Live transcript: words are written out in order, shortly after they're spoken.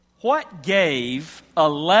What gave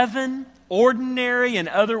 11 ordinary and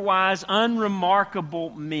otherwise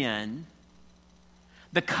unremarkable men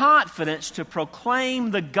the confidence to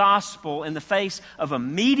proclaim the gospel in the face of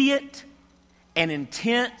immediate and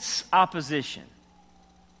intense opposition?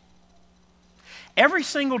 Every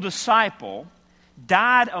single disciple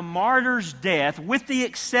died a martyr's death, with the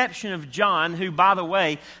exception of John, who, by the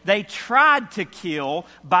way, they tried to kill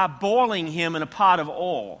by boiling him in a pot of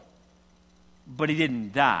oil. But he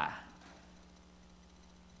didn't die.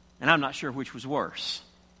 And I'm not sure which was worse.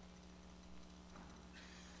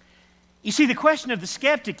 You see, the question of the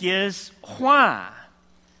skeptic is why?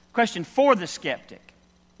 The question for the skeptic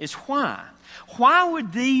is why? Why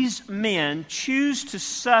would these men choose to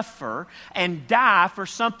suffer and die for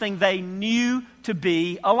something they knew to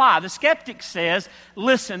be a lie? The skeptic says,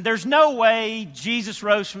 listen, there's no way Jesus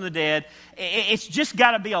rose from the dead. It's just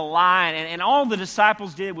got to be a lie. And all the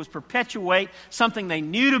disciples did was perpetuate something they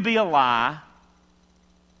knew to be a lie,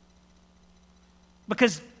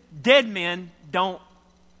 because dead men don't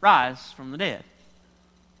rise from the dead.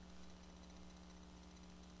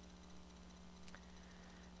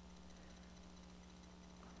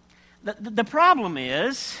 The problem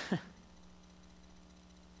is,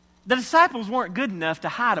 the disciples weren't good enough to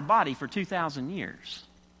hide a body for 2,000 years.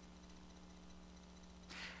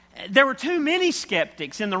 There were too many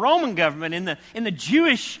skeptics in the Roman government, in the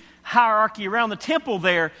Jewish hierarchy around the temple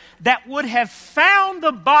there, that would have found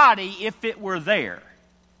the body if it were there.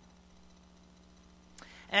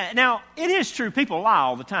 Now, it is true, people lie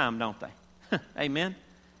all the time, don't they? Amen?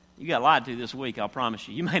 You got lied to this week, I'll promise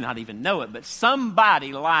you. You may not even know it, but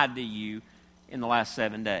somebody lied to you in the last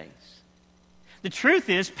 7 days. The truth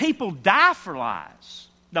is, people die for lies,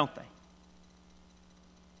 don't they?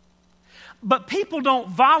 But people don't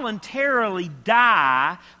voluntarily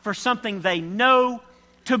die for something they know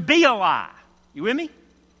to be a lie. You with me?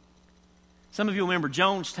 Some of you remember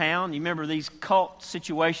Jonestown. You remember these cult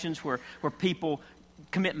situations where people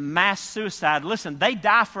commit mass suicide. Listen, they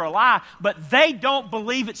die for a lie, but they don't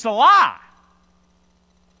believe it's a lie.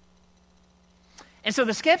 And so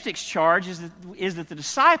the skeptic's charge is that the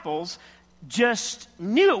disciples just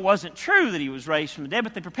knew it wasn't true that he was raised from the dead,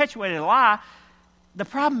 but they perpetuated a lie. The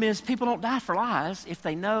problem is, people don't die for lies if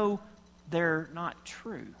they know they're not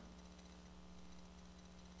true.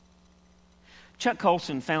 Chuck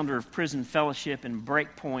Colson, founder of Prison Fellowship and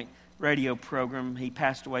Breakpoint radio program, he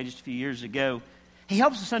passed away just a few years ago. He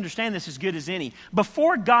helps us understand this as good as any.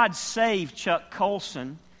 Before God saved Chuck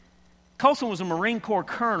Colson, Colson was a Marine Corps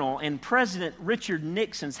colonel and President Richard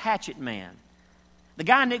Nixon's hatchet man. The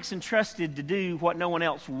guy Nixon trusted to do what no one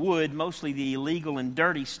else would, mostly the illegal and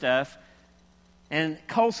dirty stuff. And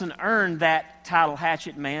Colson earned that title,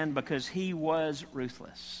 hatchet man, because he was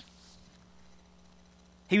ruthless.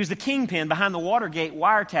 He was the kingpin behind the Watergate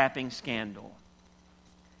wiretapping scandal.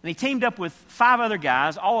 And he teamed up with 5 other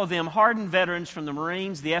guys, all of them hardened veterans from the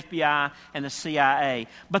Marines, the FBI, and the CIA.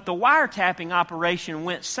 But the wiretapping operation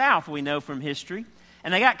went south, we know from history,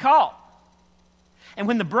 and they got caught. And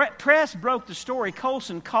when the press broke the story,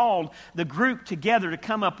 Colson called the group together to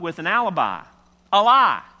come up with an alibi, a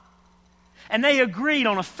lie. And they agreed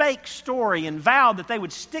on a fake story and vowed that they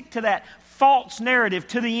would stick to that false narrative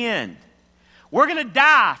to the end. We're going to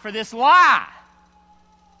die for this lie.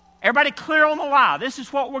 Everybody clear on the lie. This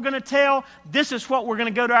is what we're going to tell. This is what we're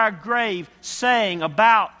going to go to our grave saying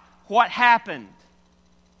about what happened.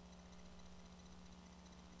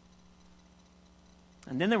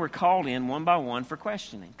 And then they were called in one by one for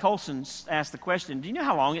questioning. Colson asked the question, do you know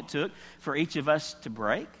how long it took for each of us to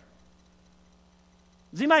break?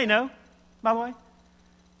 Does anybody know, by the way?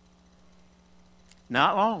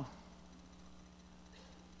 Not long.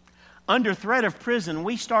 Under threat of prison,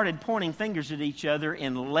 we started pointing fingers at each other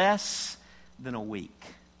in less than a week.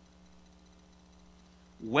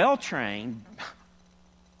 Well-trained,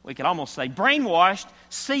 we could almost say brainwashed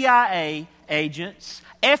CIA agents,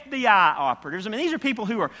 FBI operatives. I mean, these are people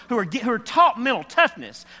who are taught mental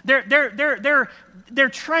toughness. They're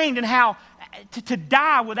trained in how to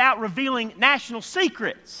die without revealing national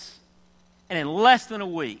secrets. And in less than a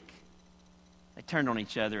week, they turned on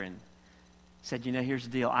each other and said, you know, here's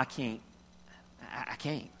the deal. I can't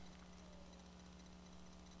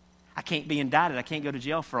be indicted. I can't go to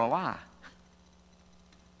jail for a lie.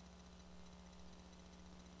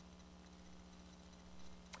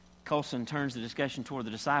 Colson turns the discussion toward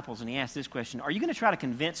the disciples and he asks this question: are you going to try to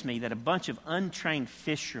convince me that a bunch of untrained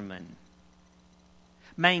fishermen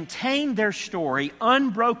maintained their story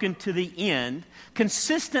unbroken to the end,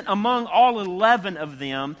 consistent among all 11 of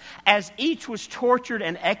them, as each was tortured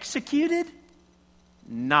and executed?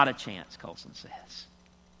 Not a chance, Colson says.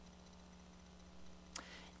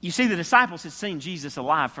 You see, the disciples had seen Jesus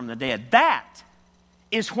alive from the dead. That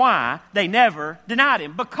is why they never denied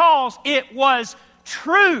him, because it was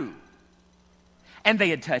true. And they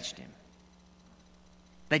had touched him.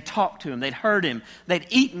 They'd talked to him. They'd heard him. They'd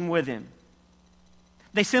eaten with him.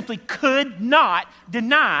 They simply could not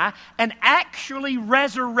deny an actually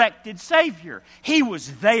resurrected Savior. He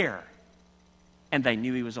was there, and they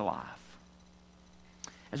knew he was alive.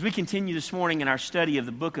 As we continue this morning in our study of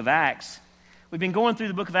the book of Acts, we've been going through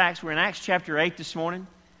the book of Acts. We're in Acts chapter 8 this morning.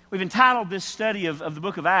 We've entitled this study of the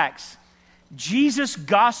book of Acts, Jesus'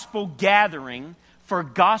 Gospel Gathering for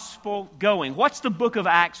Gospel Going. What's the book of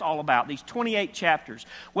Acts all about? These 28 chapters.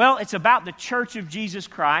 Well, it's about the church of Jesus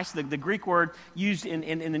Christ. The Greek word used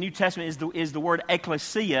in the New Testament is the word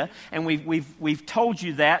ecclesia, and we've told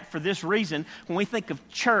you that for this reason. When we think of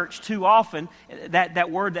church, too often, that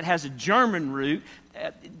word that has a German root,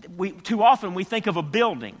 too often we think of a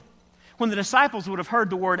building. When the disciples would have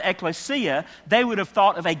heard the word ecclesia, they would have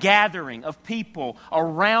thought of a gathering of people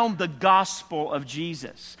around the gospel of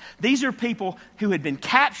Jesus. These are people who had been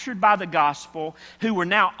captured by the gospel, who were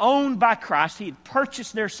now owned by Christ. He had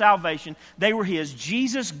purchased their salvation. They were his.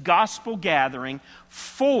 Jesus' gospel gathering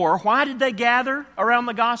why did they gather around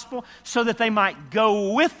the gospel? So that they might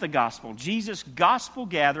go with the gospel. Jesus' gospel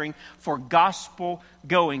gathering for gospel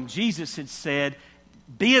going. Jesus had said,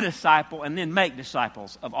 be a disciple and then make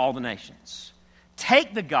disciples of all the nations.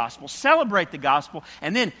 Take the gospel, celebrate the gospel,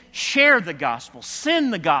 and then share the gospel,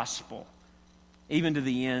 send the gospel, even to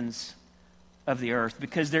the ends of the earth,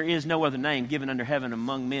 because there is no other name given under heaven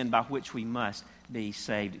among men by which we must be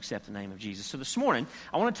saved except the name of Jesus. So this morning,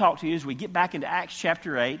 I want to talk to you as we get back into Acts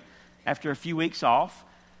chapter 8 after a few weeks off.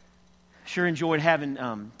 Sure enjoyed having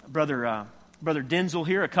Brother Denzel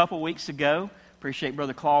here a couple weeks ago. Appreciate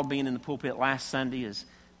Brother Claude being in the pulpit last Sunday as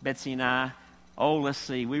Betsy and I,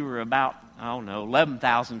 we were about,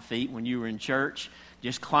 11,000 feet when you were in church,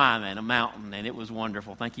 just climbing a mountain, and it was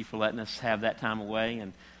wonderful. Thank you for letting us have that time away,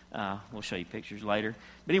 and we'll show you pictures later.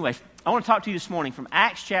 But anyway, I want to talk to you this morning from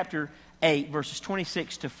Acts chapter 8, verses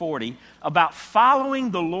 26 to 40, about following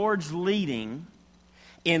the Lord's leading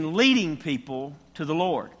in leading people to the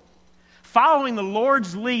Lord. Following the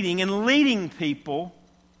Lord's leading and leading people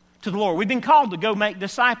to the Lord. We've been called to go make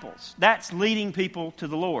disciples. That's leading people to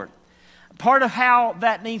the Lord. Part of how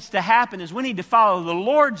that needs to happen is we need to follow the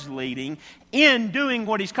Lord's leading in doing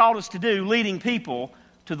what He's called us to do, leading people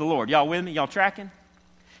to the Lord. Y'all with me? Y'all tracking?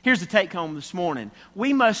 Here's the take home this morning.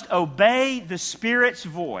 We must obey the Spirit's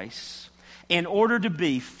voice in order to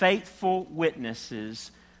be faithful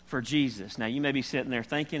witnesses for Jesus. Now, you may be sitting there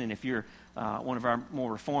thinking, and if you're one of our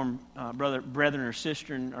more reformed brethren or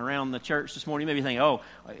sister around the church this morning, you may be thinking,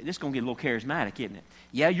 this is going to get a little charismatic, isn't it?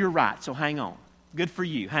 Yeah, you're right, so hang on. Good for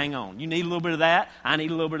you. Hang on. You need a little bit of that. I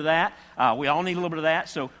need a little bit of that. We all need a little bit of that.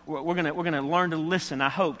 So we're going to learn to listen, I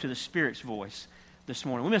hope, to the Spirit's voice this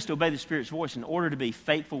morning. We must obey the Spirit's voice in order to be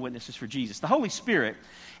faithful witnesses for Jesus. The Holy Spirit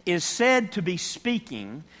is said to be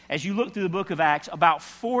speaking, as you look through the book of Acts, about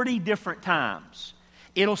 40 different times.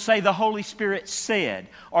 It'll say the Holy Spirit said,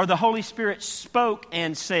 or the Holy Spirit spoke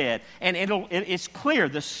and said. And it's clear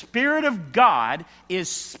the Spirit of God is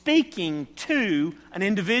speaking to an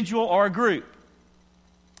individual or a group.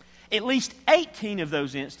 At least 18 of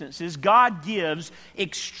those instances, God gives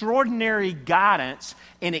extraordinary guidance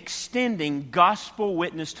in extending gospel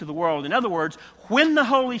witness to the world. In other words, when the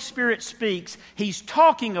Holy Spirit speaks, He's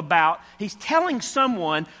telling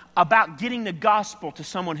someone about getting the gospel to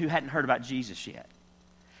someone who hadn't heard about Jesus yet.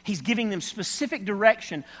 He's giving them specific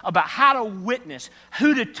direction about how to witness,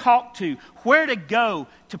 who to talk to, where to go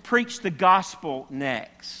to preach the gospel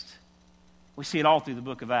next. We see it all through the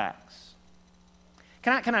book of Acts.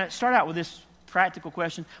 Can I start out with this practical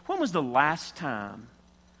question? When was the last time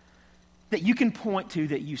that you can point to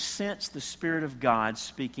that you sensed the Spirit of God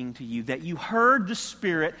speaking to you, that you heard the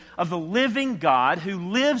Spirit of the living God who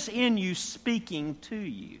lives in you speaking to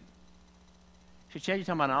you? Should you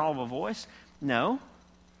talking about an audible voice? No.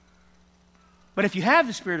 But if you have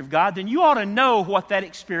the Spirit of God, then you ought to know what that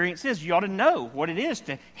experience is. You ought to know what it is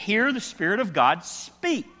to hear the Spirit of God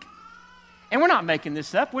speak. And we're not making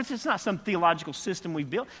this up. It's not some theological system we've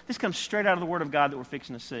built. This comes straight out of the Word of God that we're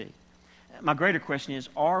fixing to see. My greater question is,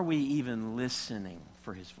 are we even listening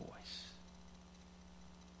for His voice?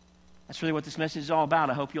 That's really what this message is all about.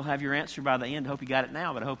 I hope you'll have your answer by the end. I hope you got it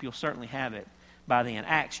now, but I hope you'll certainly have it by the end.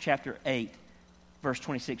 Acts chapter 8. Verse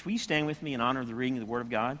 26. Will you stand with me in honor of the reading of the Word of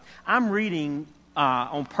God? I'm reading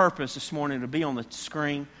on purpose this morning to be on the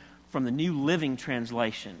screen from the New Living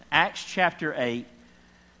Translation. Acts chapter 8,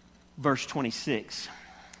 verse 26.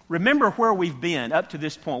 Remember where we've been up to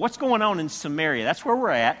this point. What's going on in Samaria? That's where we're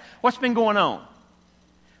at. What's been going on?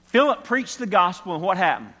 Philip preached the gospel, and what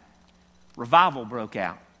happened? Revival broke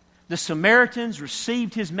out. The Samaritans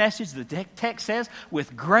received his message, the text says,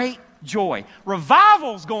 with great joy.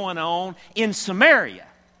 Revival's going on in Samaria.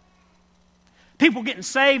 People getting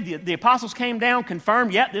saved. The apostles came down,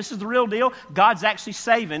 confirmed, yep, this is the real deal. God's actually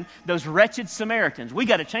saving those wretched Samaritans. We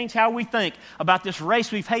got to change how we think about this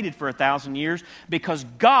race we've hated for 1,000 years, because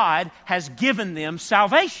God has given them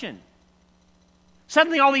salvation.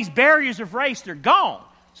 Suddenly all these barriers of race, they're gone.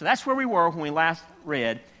 So that's where we were when we last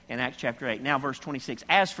read in Acts chapter 8. Now verse 26.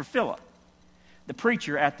 As for Philip, the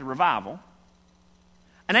preacher at the revival,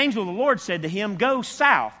 an angel of the Lord said to him, go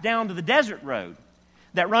south down to the desert road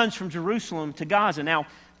that runs from Jerusalem to Gaza. Now,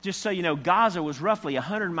 just so you know, Gaza was roughly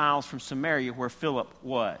 100 miles from Samaria, where Philip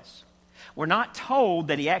was. We're not told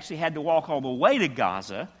that he actually had to walk all the way to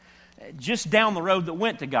Gaza, just down the road that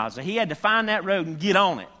went to Gaza. He had to find that road and get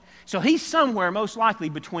on it. So he's somewhere most likely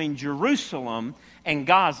between Jerusalem and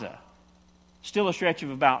Gaza. Still a stretch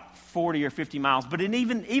of about 40 or 50 miles. But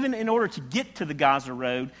even in order to get to the Gaza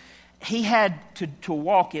road, he had to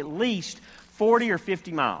walk at least 40 or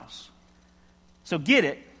 50 miles. So get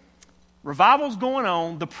it. Revival's going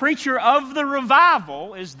on. The preacher of the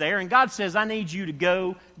revival is there. And God says, I need you to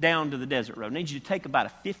go down to the desert road. I need you to take about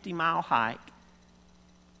a 50-mile hike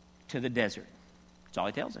to the desert. That's all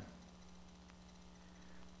he tells him.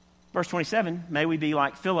 Verse 27, may we be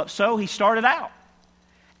like Philip. So he started out.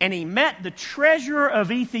 And he met the treasurer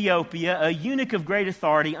of Ethiopia, a eunuch of great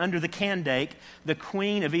authority under the Candake, the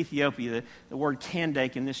queen of Ethiopia. The word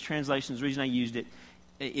Candake in this translation is the reason I used it.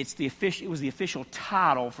 It was the official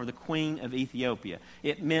title for the queen of Ethiopia.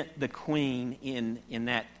 It meant the queen in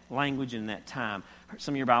that language and in that time.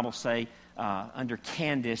 Some of your Bibles say under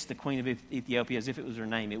Candace, the queen of Ethiopia, as if it was her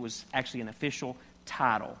name. It was actually an official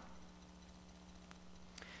title.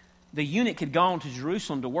 The eunuch had gone to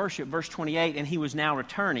Jerusalem to worship, verse 28, and he was now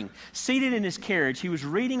returning. Seated in his carriage, he was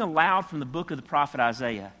reading aloud from the book of the prophet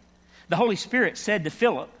Isaiah. The Holy Spirit said to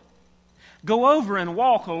Philip, go over and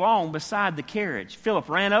walk along beside the carriage. Philip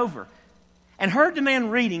ran over and heard the man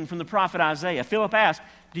reading from the prophet Isaiah. Philip asked,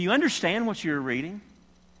 do you understand what you're reading?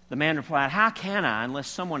 The man replied, how can I unless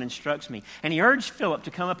someone instructs me? And he urged Philip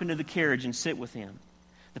to come up into the carriage and sit with him.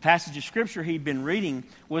 The passage of Scripture he'd been reading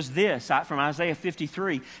was this, from Isaiah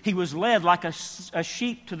 53. He was led like a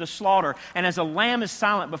sheep to the slaughter, and as a lamb is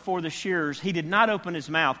silent before the shearers, he did not open his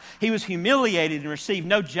mouth. He was humiliated and received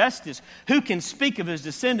no justice. Who can speak of his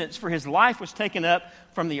descendants? For his life was taken up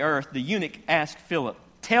from the earth. The eunuch asked Philip,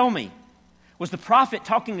 tell me, was the prophet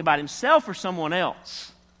talking about himself or someone else?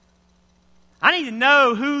 I need to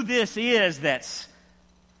know who this is that's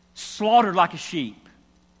slaughtered like a sheep.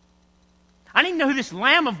 I need to know who this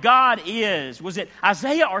Lamb of God is. Was it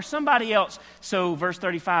Isaiah or somebody else? So verse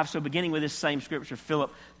 35, so beginning with this same scripture,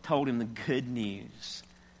 Philip told him the good news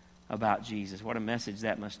about Jesus. What a message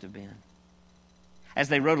that must have been. As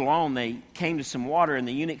they rode along, they came to some water, and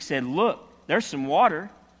the eunuch said, look, there's some water.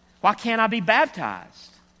 Why can't I be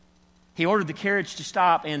baptized? He ordered the carriage to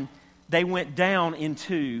stop, and they went down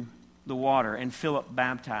into the water, and Philip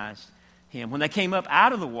baptized him. When they came up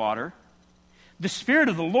out of the water, the Spirit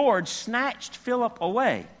of the Lord snatched Philip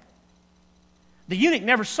away. The eunuch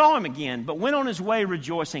never saw him again, but went on his way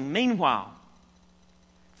rejoicing. Meanwhile,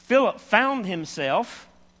 Philip found himself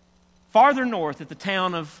farther north at the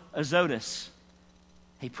town of Azotus.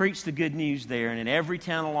 He preached the good news there and in every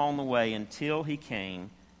town along the way until he came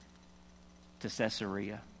to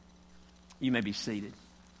Caesarea. You may be seated.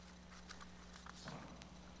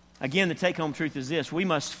 Again, the take-home truth is this. We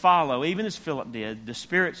must follow, even as Philip did, the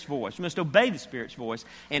Spirit's voice. We must obey the Spirit's voice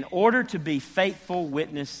in order to be faithful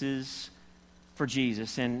witnesses for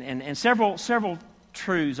Jesus. And several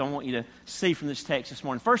truths I want you to see from this text this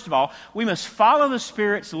morning. First of all, we must follow the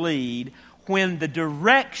Spirit's lead when the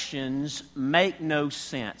directions make no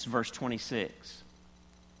sense. Verse 26.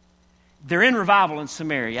 They're in revival in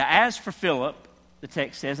Samaria. As for Philip, the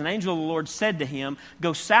text says, an angel of the Lord said to him,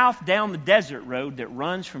 go south down the desert road that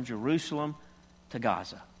runs from Jerusalem to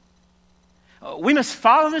Gaza. We must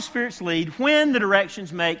follow the Spirit's lead when the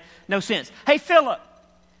directions make no sense. Hey, Philip,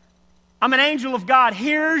 I'm an angel of God.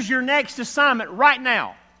 Here's your next assignment right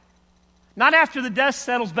now. Not after the dust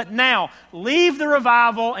settles, but now. Leave the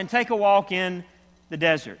revival and take a walk in the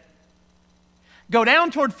desert. Go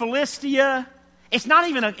down toward Philistia. It's not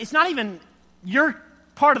even your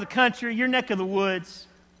part of the country, your neck of the woods.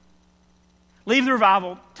 Leave the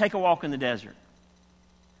revival, take a walk in the desert.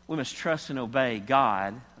 We must trust and obey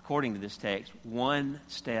God, according to this text, one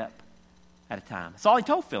step at a time. That's all he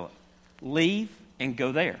told Philip. Leave and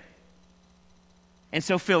go there. And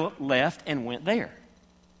so Philip left and went there.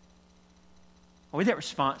 Are we that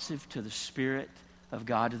responsive to the Spirit of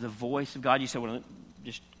God, to the voice of God. You say, well,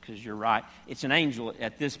 just because you're right, it's an angel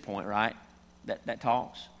at this point, right, that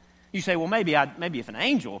talks. You say, well, maybe if an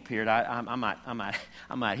angel appeared, I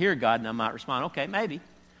might hear God and I might respond. Okay, maybe.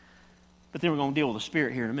 But then we're going to deal with the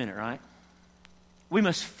Spirit here in a minute, right? We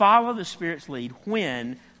must follow the Spirit's lead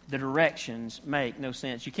when the directions make no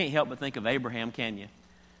sense. You can't help but think of Abraham, can you?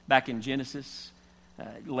 Back in Genesis,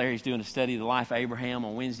 Larry's doing a study of the life of Abraham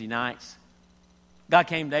on Wednesday nights. God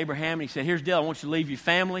came to Abraham and he said, here's the deal. I want you to leave your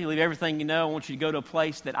family, leave everything you know. I want you to go to a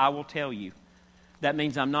place that I will tell you. That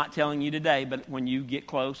means I'm not telling you today, but when you get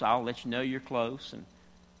close, I'll let you know you're close. And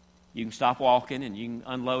you can stop walking and you can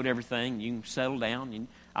unload everything. You can settle down and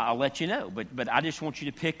I'll let you know. But I just want you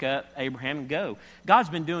to pick up Abraham and go. God's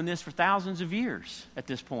been doing this for thousands of years at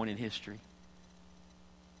this point in history.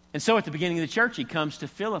 And so at the beginning of the church, he comes to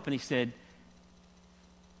Philip and he said,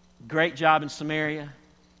 great job in Samaria.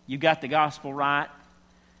 You got the gospel right.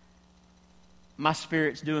 My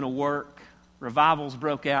Spirit's doing a work. Revivals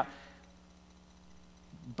broke out.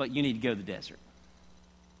 But you need to go to the desert.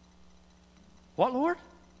 What, Lord?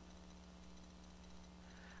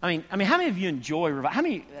 I mean, how many of you enjoy revival? How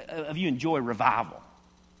many of you enjoy revival?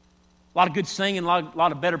 A lot of good singing, a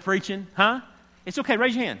lot of better preaching, huh? It's okay,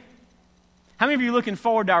 raise your hand. How many of you are looking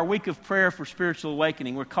forward to our week of prayer for spiritual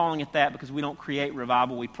awakening? We're calling it that because we don't create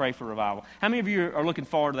revival, we pray for revival. How many of you are looking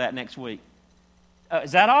forward to that next week?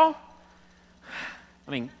 Is that all?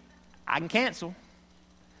 I mean, I can cancel.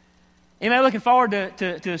 Anybody looking forward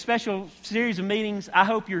to a special series of meetings? I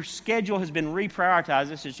hope your schedule has been reprioritized.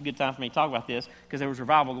 This is a good time for me to talk about this because there was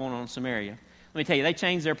revival going on in Samaria. Let me tell you, they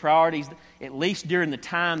changed their priorities. At least during the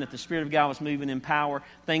time that the Spirit of God was moving in power,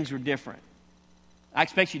 things were different. I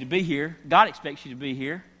expect you to be here. God expects you to be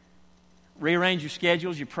here. Rearrange your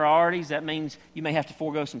schedules, your priorities. That means you may have to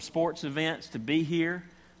forego some sports events to be here.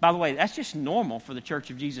 By the way, that's just normal for the Church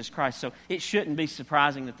of Jesus Christ. So it shouldn't be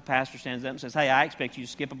surprising that the pastor stands up and says, hey, I expect you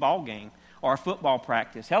to skip a ball game or a football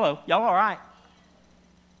practice. Hello, y'all all right?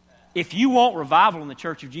 If you want revival in the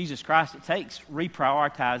Church of Jesus Christ, it takes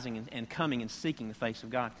reprioritizing and coming and seeking the face of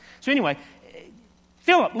God. So anyway,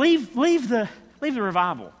 Philip, leave the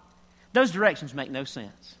revival. Those directions make no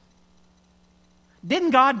sense. Didn't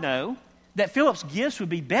God know that Philip's gifts would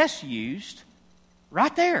be best used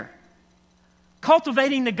right there?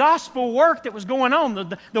 Cultivating the gospel work that was going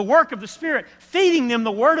on, the work of the Spirit, feeding them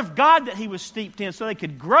the Word of God that he was steeped in so they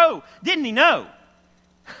could grow. Didn't he know?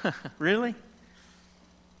 Really?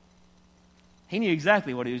 He knew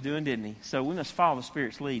exactly what he was doing, didn't he? So we must follow the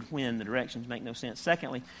Spirit's lead when the directions make no sense.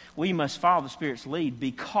 Secondly, we must follow the Spirit's lead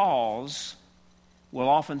because we'll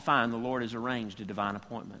often find the Lord has arranged a divine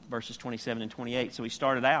appointment. Verses 27 and 28. So he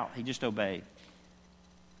started out. He just obeyed.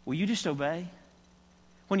 Will you just obey?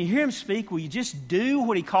 When you hear him speak, will you just do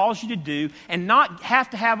what he calls you to do and not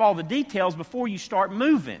have to have all the details before you start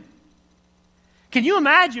moving? Can you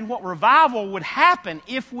imagine what revival would happen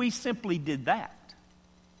if we simply did that?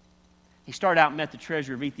 He started out and met the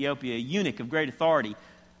treasurer of Ethiopia, a eunuch of great authority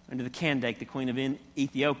under the Candake, the queen of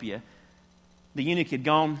Ethiopia. The eunuch had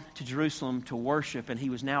gone to Jerusalem to worship, and he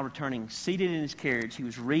was now returning seated in his carriage. He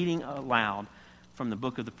was reading aloud from the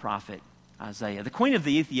book of the prophet Isaiah. The queen of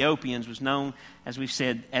the Ethiopians was known, as we've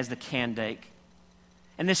said, as the Candake.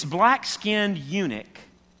 And this black-skinned eunuch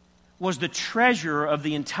was the treasurer of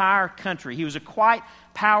the entire country. He was a quite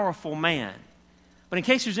powerful man. But in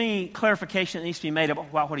case there's any clarification that needs to be made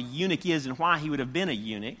about what a eunuch is and why he would have been a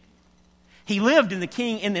eunuch, he lived in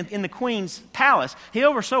the queen's palace. He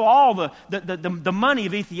oversaw all the money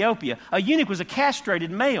of Ethiopia. A eunuch was a castrated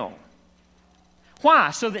male. Why?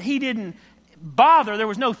 So that he didn't bother. There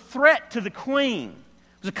was no threat to the queen.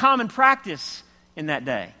 It was a common practice in that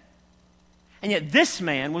day. And yet this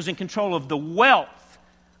man was in control of the wealth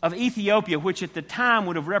of Ethiopia, which at the time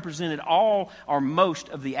would have represented all or most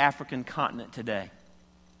of the African continent today.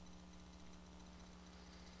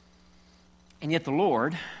 And yet the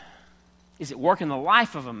Lord is at work in the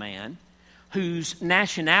life of a man whose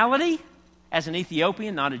nationality, as an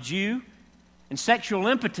Ethiopian, not a Jew, and sexual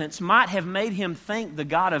impotence might have made him think the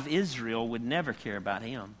God of Israel would never care about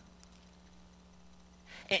him.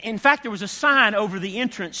 In fact, there was a sign over the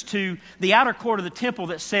entrance to the outer court of the temple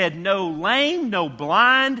that said, no lame, no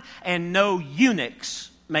blind, and no eunuchs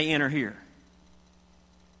may enter here.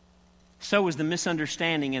 So was the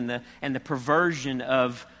misunderstanding and the perversion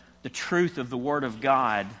of the truth of the Word of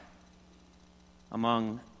God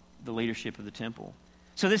among the leadership of the temple.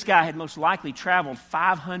 So this guy had most likely traveled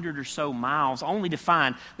 500 or so miles only to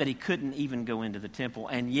find that he couldn't even go into the temple.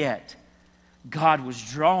 And yet, God was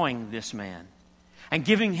drawing this man and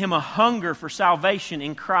giving him a hunger for salvation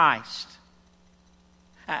in Christ.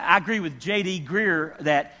 I agree with J.D. Greer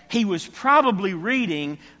that he was probably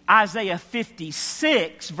reading Isaiah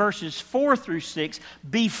 56, verses 4 through 6,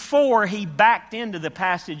 before he backed into the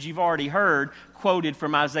passage you've already heard, quoted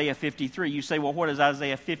from Isaiah 53. You say, well, what does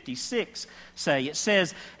Isaiah 56 say? It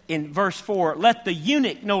says in verse 4, "Let the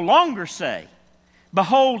eunuch no longer say,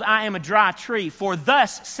 'Behold, I am a dry tree,' for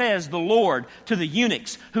thus says the Lord to the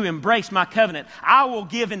eunuchs who embrace my covenant, I will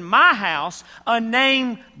give in my house a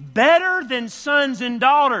name better than sons and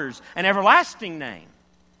daughters, an everlasting name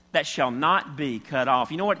that shall not be cut off."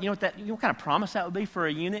 You know what kind of promise that would be for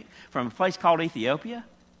a eunuch from a place called Ethiopia?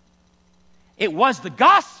 It was the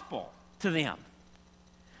gospel to them.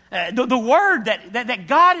 The word that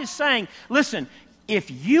God is saying, listen,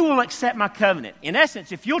 if you will accept my covenant, in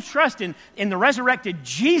essence, if you'll trust in the resurrected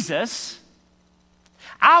Jesus,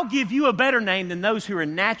 I'll give you a better name than those who are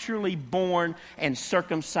naturally born and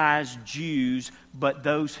circumcised Jews, but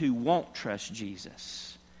those who won't trust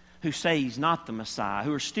Jesus, who say he's not the Messiah,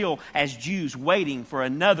 who are still, as Jews, waiting for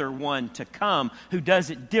another one to come who does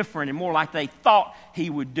it different and more like they thought he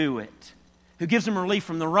would do it, who gives them relief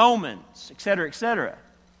from the Romans, etc., etc.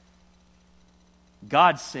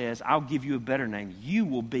 God says, I'll give you a better name. You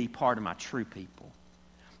will be part of my true people.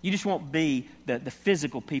 You just won't be the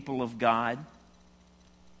physical people of God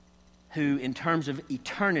who, in terms of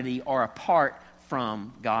eternity, are apart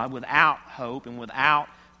from God, without hope and without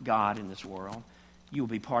God in this world. You will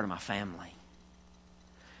be part of my family.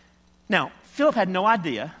 Now, Philip had no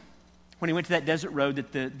idea when he went to that desert road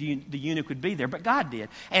that the eunuch would be there, but God did.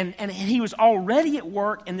 And he was already at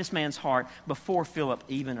work in this man's heart before Philip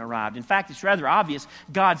even arrived. In fact, it's rather obvious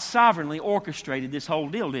God sovereignly orchestrated this whole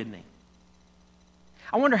deal, didn't he?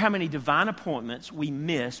 I wonder how many divine appointments we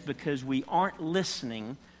miss because we aren't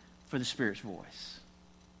listening for the Spirit's voice.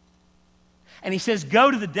 And he says,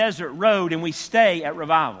 go to the desert road, and we stay at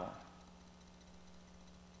revival.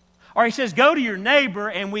 Or he says, go to your neighbor,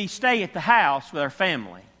 and we stay at the house with our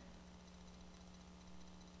family.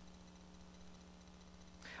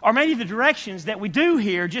 Or maybe the directions that we do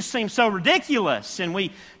here just seem so ridiculous, and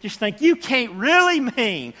we just think, you can't really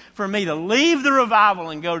mean for me to leave the revival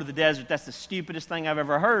and go to the desert. That's the stupidest thing I've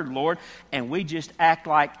ever heard, Lord. And we just act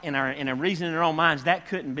like, in a reason in our own minds, that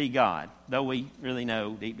couldn't be God, though we really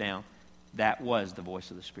know deep down that was the voice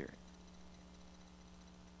of the Spirit.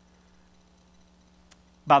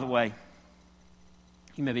 By the way,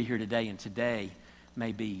 you may be here today, and today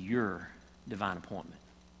may be your divine appointment.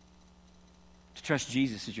 To trust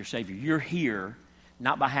Jesus as your Savior. You're here,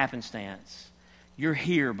 not by happenstance. You're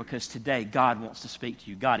here because today God wants to speak to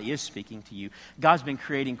you. God is speaking to you. God's been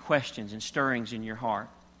creating questions and stirrings in your heart.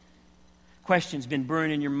 Questions been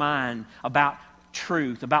brewing in your mind about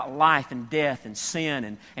truth, about life and death and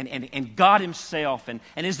sin and God Himself. And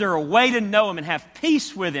is there a way to know Him and have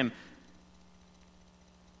peace with Him?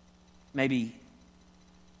 Maybe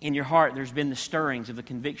in your heart there's been the stirrings of the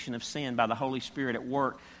conviction of sin by the Holy Spirit at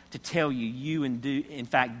work to tell you in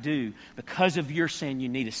fact do. Because of your sin, you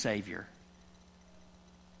need a Savior.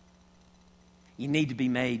 You need to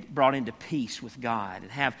be brought into peace with God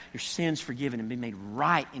and have your sins forgiven and be made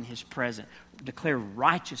right in His presence, declared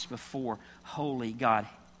righteous before holy God.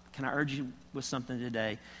 Can I urge you with something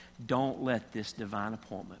today? Don't let this divine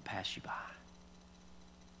appointment pass you by.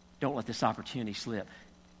 Don't let this opportunity slip.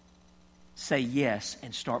 Say yes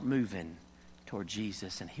and start moving toward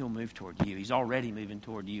Jesus, and He'll move toward you. He's already moving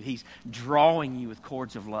toward you. He's drawing you with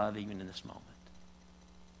cords of love even in this moment.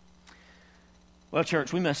 Well,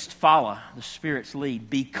 church, we must follow the Spirit's lead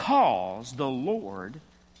because the Lord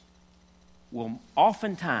will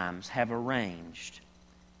oftentimes have arranged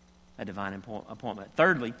a divine appointment.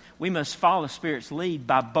 Thirdly, we must follow the Spirit's lead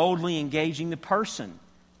by boldly engaging the person.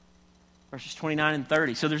 Verses 29 and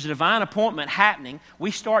 30. So there's a divine appointment happening.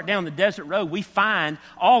 We start down the desert road. We find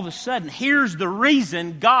all of a sudden, here's the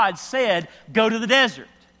reason God said, go to the desert.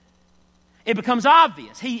 It becomes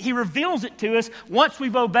obvious. He reveals it to us once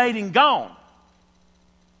we've obeyed and gone.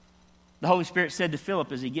 The Holy Spirit said to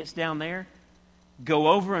Philip as he gets down there, go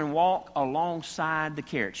over and walk alongside the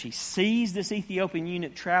carriage. He sees this Ethiopian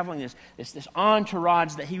eunuch traveling, this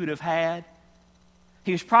entourage that he would have had.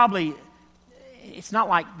 He was probably... It's not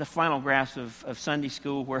like the flannel graphs of Sunday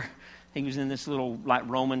school where he was in this little like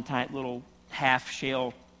Roman-type little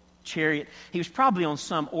half-shell chariot. He was probably on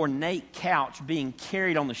some ornate couch being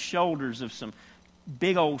carried on the shoulders of some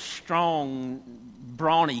big old strong,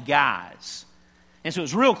 brawny guys. And so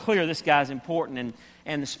it's real clear this guy's important.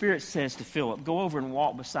 And the Spirit says to Philip, go over and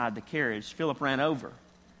walk beside the carriage. Philip ran over.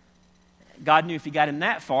 God knew if he got him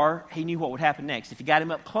that far, he knew what would happen next. If he got him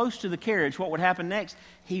up close to the carriage, what would happen next?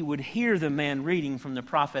 He would hear the man reading from the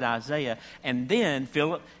prophet Isaiah. And then,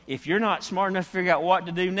 Philip, if you're not smart enough to figure out what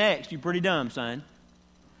to do next, you're pretty dumb, son.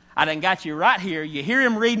 I done got you right here. You hear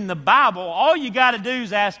him reading the Bible. All you got to do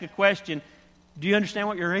is ask a question. Do you understand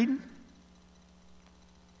what you're reading?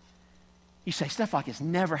 You say, stuff like this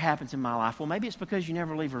never happens in my life. Well, maybe it's because you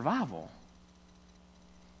never leave revival.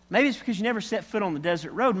 Maybe it's because you never set foot on the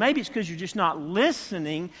desert road. Maybe it's because you're just not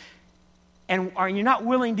listening and you're not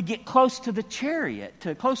willing to get close to the chariot,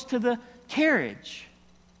 close to the carriage.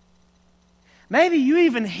 Maybe you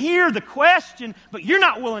even hear the question, but you're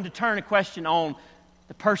not willing to turn a question on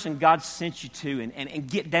the person God sent you to and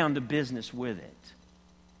get down to business with it.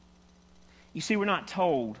 You see, we're not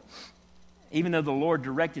told, even though the Lord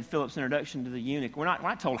directed Philip's introduction to the eunuch, we're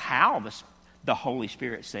not told how the Holy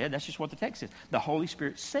Spirit said. That's just what the text says. The Holy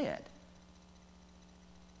Spirit said.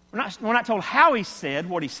 We're not told how he said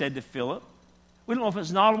what he said to Philip. We don't know if it's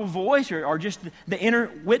an audible voice or just the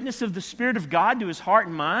inner witness of the Spirit of God to his heart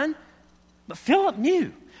and mind. But Philip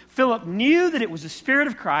knew. Philip knew that it was the Spirit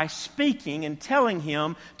of Christ speaking and telling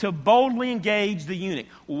him to boldly engage the eunuch.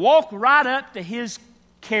 Walk right up to his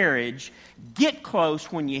carriage. Get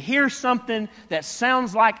close. When you hear something that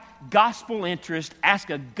sounds like gospel interest, ask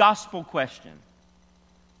a gospel question.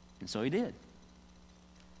 And so he did.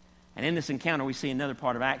 And in this encounter, we see another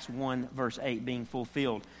part of Acts 1, verse 8 being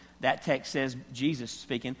fulfilled. That text says, Jesus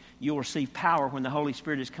speaking, you'll receive power when the Holy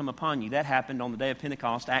Spirit has come upon you. That happened on the day of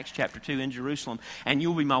Pentecost, Acts chapter 2 in Jerusalem. And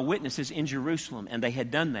you'll be my witnesses in Jerusalem. And they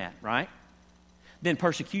had done that, right? Then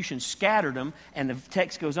persecution scattered them, and the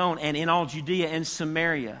text goes on, and in all Judea and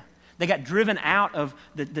Samaria. They got driven out of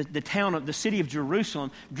the town of the city of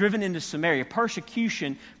Jerusalem, driven into Samaria.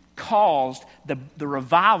 Persecution caused the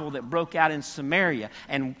revival that broke out in Samaria.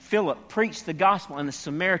 And Philip preached the gospel, and the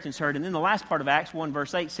Samaritans heard. And then the last part of Acts 1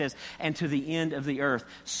 verse 8 says, and to the end of the earth.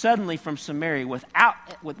 Suddenly from Samaria, without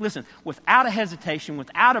a hesitation,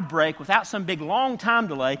 without a break, without some big long time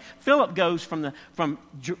delay, Philip goes from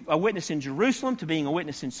a witness in Jerusalem to being a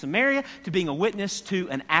witness in Samaria to being a witness to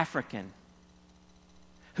an African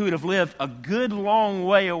who would have lived a good long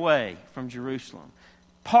way away from Jerusalem.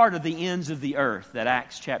 Part of the ends of the earth that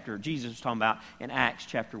Jesus was talking about in Acts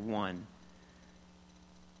chapter 1,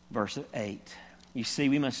 verse 8. You see,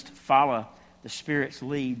 we must follow the Spirit's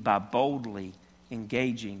lead by boldly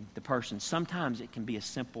engaging the person. Sometimes it can be a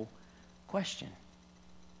simple question.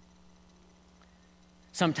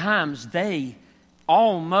 Sometimes they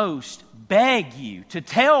almost beg you to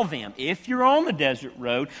tell them, if you're on the desert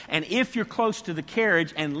road and if you're close to the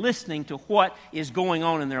carriage and listening to what is going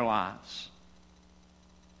on in their lives.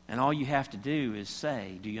 And all you have to do is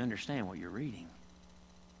say, do you understand what you're reading?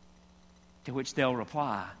 To which they'll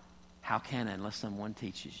reply, how can I unless someone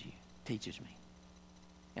teaches me?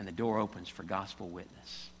 And the door opens for gospel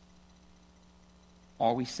witness.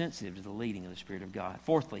 Are we sensitive to the leading of the Spirit of God?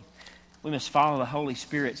 Fourthly, we must follow the Holy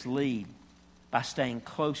Spirit's lead by staying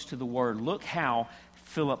close to the Word. Look how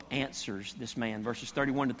Philip answers this man. Verses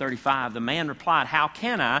 31 to 35. The man replied, how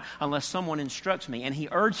can I unless someone instructs me? And he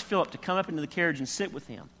urged Philip to come up into the carriage and sit with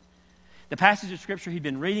him. The passage of Scripture he'd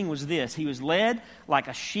been reading was this. He was led like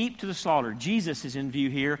a sheep to the slaughter. Jesus is in view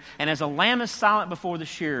here. And as a lamb is silent before the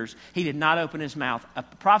shearers, he did not open his mouth. A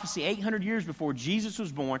prophecy 800 years before Jesus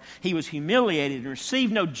was born, he was humiliated and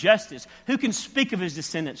received no justice. Who can speak of his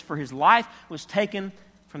descendants? For his life was taken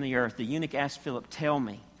from the earth. The eunuch asked Philip, tell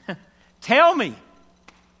me. Tell me.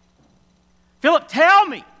 Philip, tell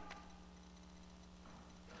me.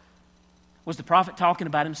 Was the prophet talking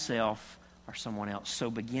about himself or someone else? So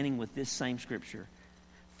beginning with this same scripture,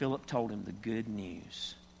 Philip told him the good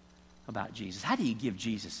news about Jesus. How do you give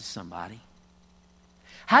Jesus to somebody?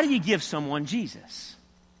 How do you give someone Jesus?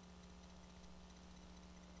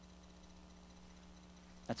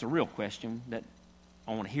 That's a real question that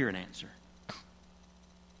I want to hear an answer.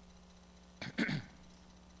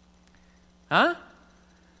 Huh?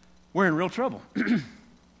 We're in real trouble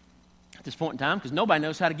at this point in time because nobody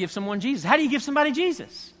knows how to give someone Jesus. How do you give somebody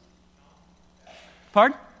Jesus?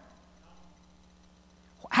 Pardon?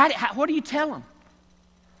 What do you tell them?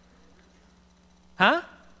 Huh?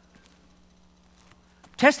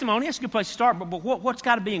 Testimony, that's a good place to start, but what's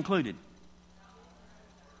got to be included?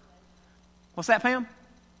 What's that, Pam?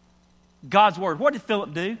 God's Word. What did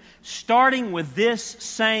Philip do? Starting with this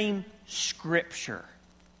same Scripture.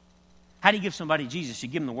 How do you give somebody Jesus? You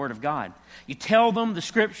give them the Word of God. You tell them the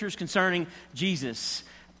Scriptures concerning Jesus.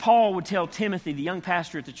 Paul would tell Timothy, the young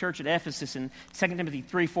pastor at the church at Ephesus, in 2 Timothy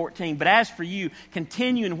 3:14, "But as for you,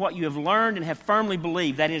 continue in what you have learned and have firmly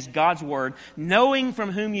believed," that is God's word, "knowing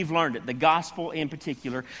from whom you've learned it," the gospel in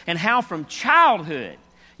particular, "and how from childhood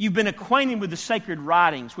you've been acquainted with the sacred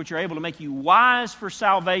writings, which are able to make you wise for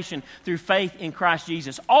salvation through faith in Christ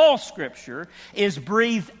Jesus. All Scripture is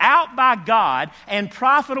breathed out by God and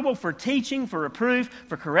profitable for teaching, for reproof,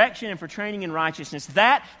 for correction, and for training in righteousness,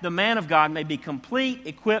 that the man of God may be complete,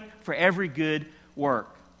 equipped for every good work."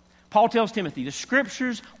 Paul tells Timothy, the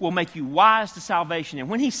Scriptures will make you wise to salvation. And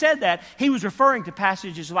when he said that, he was referring to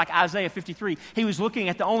passages like Isaiah 53. He was looking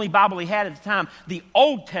at the only Bible he had at the time, the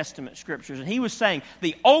Old Testament Scriptures. And he was saying,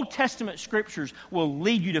 the Old Testament Scriptures will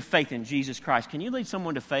lead you to faith in Jesus Christ. Can you lead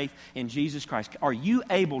someone to faith in Jesus Christ? Are you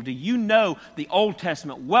able, do you know the Old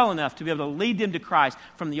Testament well enough to be able to lead them to Christ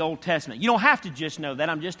from the Old Testament? You don't have to just know that.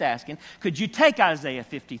 I'm just asking. Could you take Isaiah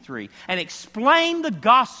 53 and explain the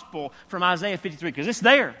gospel from Isaiah 53? Because it's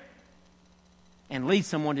there. And lead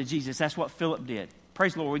someone to Jesus. That's what Philip did.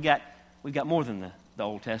 Praise the Lord, we got more than the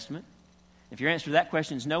Old Testament. If your answer to that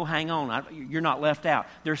question is no, hang on. You're not left out.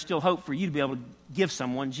 There's still hope for you to be able to give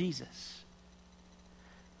someone Jesus.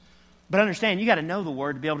 But understand, you got to know the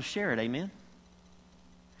Word to be able to share it. Amen?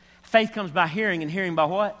 Faith comes by hearing, and hearing by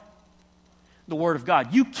what? The Word of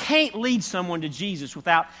God. You can't lead someone to Jesus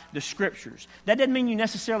without the Scriptures. That doesn't mean you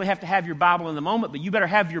necessarily have to have your Bible in the moment, but you better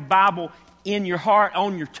have your Bible in your heart,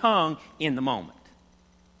 on your tongue, in the moment.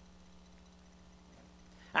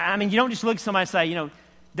 I mean, you don't just look at somebody and say,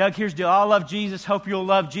 Doug, here's the deal. I love Jesus. Hope you'll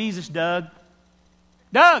love Jesus, Doug.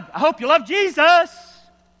 Doug, I hope you love Jesus.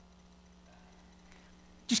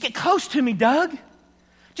 Just get close to me, Doug.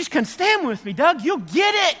 Just come stand with me, Doug. You'll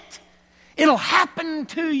get it. It'll happen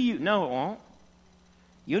to you. No, it won't.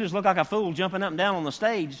 You'll just look like a fool jumping up and down on the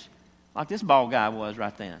stage like this bald guy was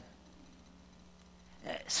right then.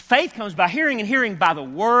 Faith comes by hearing, and hearing by the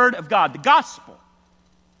Word of God, the gospel.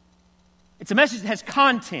 It's a message that has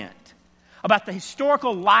content about the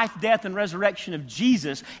historical life, death, and resurrection of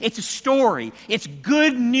Jesus. It's a story. It's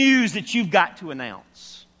good news that you've got to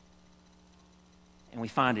announce. And we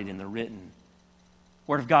find it in the written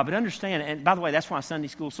Word of God. But understand, and by the way, that's why Sunday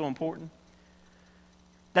school is so important.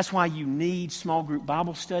 That's why you need small group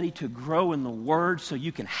Bible study to grow in the Word so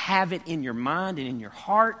you can have it in your mind and in your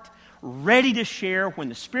heart, ready to share when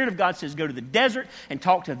the Spirit of God says go to the desert and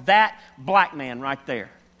talk to that black man right there.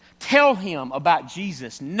 Tell him about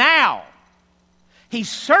Jesus now.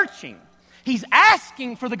 He's searching. He's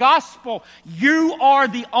asking for the gospel. You are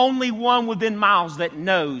the only one within miles that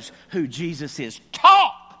knows who Jesus is.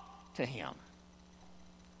 Talk to him.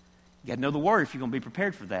 You got to know the Word if you're going to be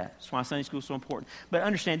prepared for that. That's why Sunday school is so important. But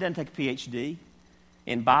understand, it doesn't take a PhD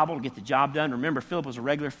in Bible to get the job done. Remember, Philip was a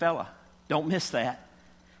regular fella. Don't miss that.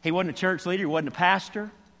 He wasn't a church leader. He wasn't a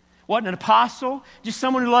pastor. Wasn't an apostle, just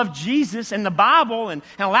someone who loved Jesus and the Bible and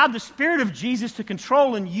allowed the Spirit of Jesus to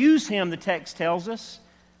control and use him, the text tells us.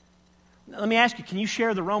 Now, let me ask you, can you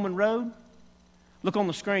share the Roman road? Look on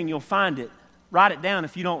the screen, you'll find it. Write it down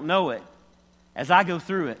if you don't know it as I go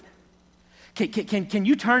through it. Can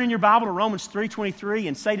you turn in your Bible to Romans 3:23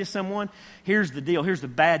 and say to someone, here's the deal, here's the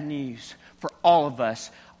bad news for all of us.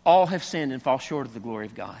 All have sinned and fall short of the glory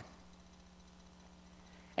of God.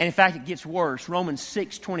 And in fact, it gets worse. Romans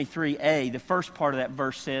 6:23a, the first part of that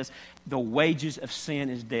verse says, the wages of sin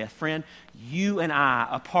is death. Friend, you and I,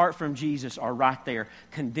 apart from Jesus, are right there,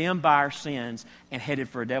 condemned by our sins and headed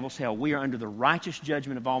for a devil's hell. We are under the righteous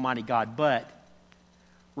judgment of Almighty God. But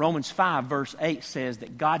Romans 5, verse 8 says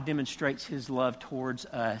that God demonstrated His love towards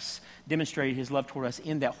us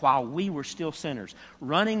in that while we were still sinners,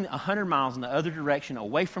 running 100 miles in the other direction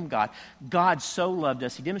away from God, God so loved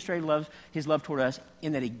us. He demonstrated His love toward us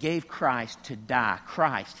in that He gave Christ to die.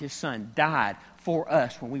 Christ, His Son, died for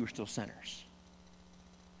us when we were still sinners.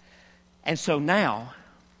 And so now,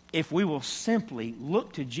 if we will simply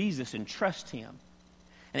look to Jesus and trust Him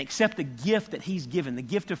and accept the gift that He's given, the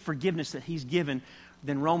gift of forgiveness that He's given,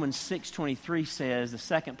 then Romans 6:23 says, the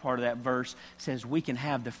second part of that verse says, we can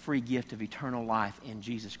have the free gift of eternal life in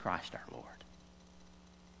Jesus Christ our Lord.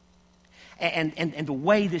 And the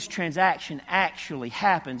way this transaction actually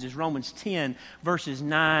happens is Romans 10, verses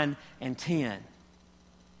 9 and 10,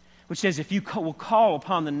 which says, if you will call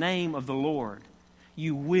upon the name of the Lord,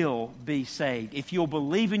 you will be saved. If you'll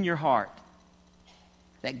believe in your heart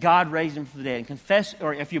that God raised Him from the dead, and confess,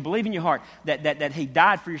 or if you believe in your heart that He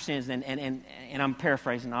died for your sins, and I'm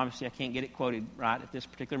paraphrasing, obviously I can't get it quoted right at this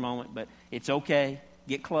particular moment, but it's okay,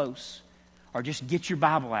 get close. Or just get your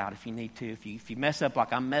Bible out if you need to. If you mess up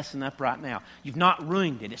like I'm messing up right now, you've not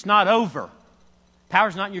ruined it. It's not over.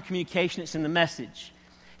 Power's not in your communication, it's in the message.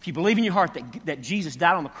 if you believe in your heart that Jesus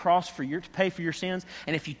died on the cross to pay for your sins,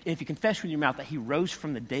 and if you confess with your mouth that he rose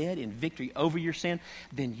from the dead in victory over your sin,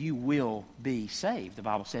 then you will be saved, the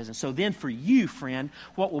Bible says. And so then for you, friend,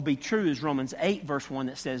 what will be true is Romans 8, verse 1,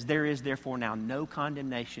 that says, there is therefore now no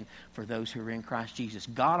condemnation for those who are in Christ Jesus.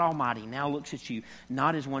 God Almighty now looks at you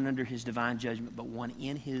not as one under his divine judgment, but one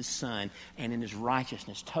in his Son and in his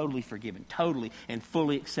righteousness, totally forgiven, totally and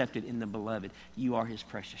fully accepted in the Beloved. You are his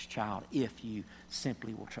precious child if you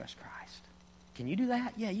simply will trust Christ. Can you do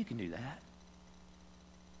that? Yeah, you can do that.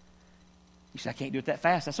 You say, I can't do it that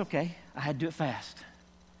fast. That's okay. I had to do it fast.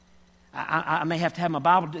 I may have to have my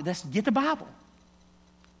Bible. Get the Bible.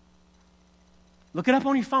 Look it up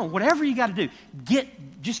on your phone. Whatever you got to do. Get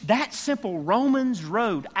just that simple Romans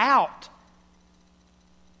road out.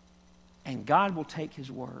 And God will take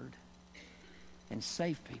his word and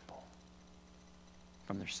save people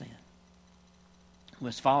from their sin. We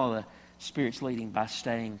must follow the Spirit's leading by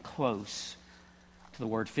staying close to the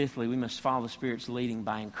Word. Fifthly, we must follow the Spirit's leading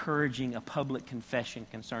by encouraging a public confession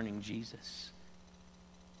concerning Jesus.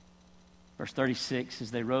 Verse 36,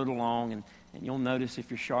 as they rode along, and you'll notice,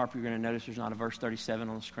 if you're sharp, you're going to notice there's not a verse 37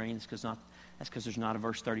 on the screen. That's because there's not a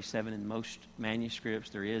verse 37 in most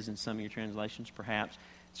manuscripts. There is in some of your translations, perhaps.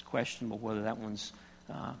 It's questionable whether that one's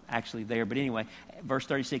actually there. But anyway, verse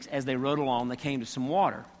 36, as they rode along, they came to some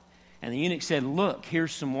water. And the eunuch said, look,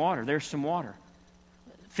 here's some water. There's some water.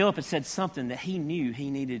 Philip had said something that he knew he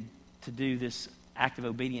needed to do this act of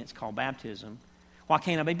obedience called baptism. Why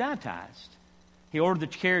can't I be baptized? He ordered the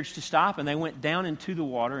carriage to stop, and they went down into the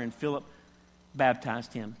water, and Philip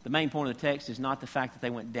baptized him. The main point of the text is not the fact that they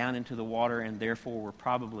went down into the water and therefore were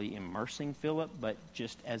probably immersing Philip, but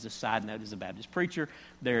just as a side note, as a Baptist preacher,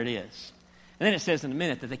 there it is. And then it says in a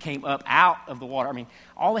minute that they came up out of the water. I mean,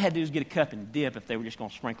 all they had to do was get a cup and dip if they were just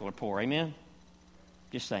going to sprinkle or pour. Amen?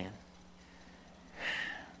 Just saying.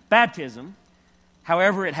 Baptism,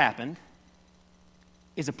 however it happened,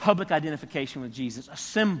 is a public identification with Jesus, a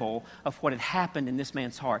symbol of what had happened in this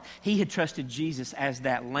man's heart. He had trusted Jesus as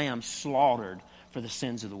that lamb slaughtered for the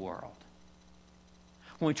sins of the world.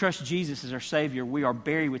 When we trust Jesus as our Savior, we are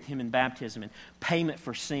buried with him in baptism and payment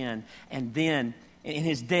for sin, and then in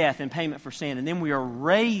his death and payment for sin, and then we are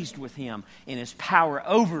raised with him in his power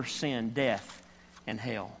over sin, death, and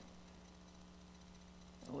hell.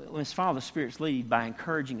 We must follow the Spirit's lead by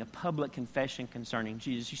encouraging a public confession concerning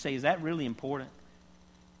Jesus. You say, is that really important?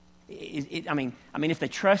 I mean, if they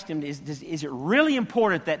trust him, is it really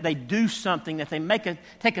important that they do something, that they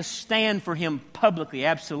take a stand for him publicly?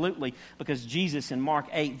 Absolutely, because Jesus in Mark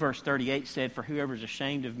 8, verse 38 said, for whoever is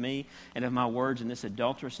ashamed of me and of my words in this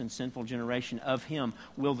adulterous and sinful generation, of him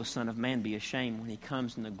will the Son of Man be ashamed when he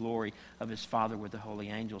comes in the glory of his Father with the holy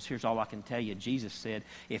angels. Here's all I can tell you. Jesus said,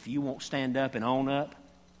 if you won't stand up and own up,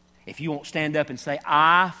 if you won't stand up and say,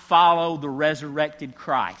 I follow the resurrected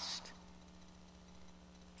Christ,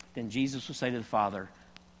 then Jesus will say to the Father,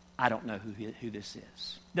 I don't know who this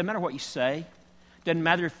is. Doesn't matter what you say. Doesn't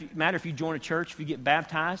matter if you join a church, if you get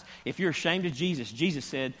baptized. If you're ashamed of Jesus, Jesus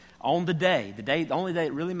said, on the only day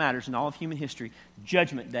that really matters in all of human history,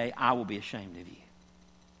 Judgment Day, I will be ashamed of you.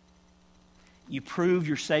 You prove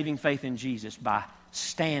your saving faith in Jesus by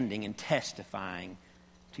standing and testifying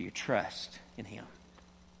to your trust in him.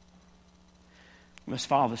 We must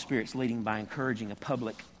follow the Spirit's leading by encouraging a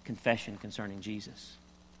public confession concerning Jesus.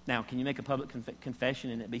 Now, can you make a public confession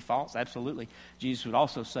and it be false? Absolutely. Jesus would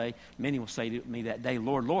also say, many will say to me that day,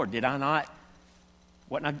 Lord, Lord, did I not,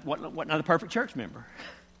 wasn't I the perfect church member?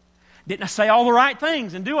 Didn't I say all the right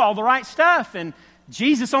things and do all the right stuff? And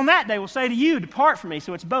Jesus on that day will say to you, depart from me.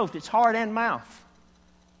 So it's both. It's heart and mouth.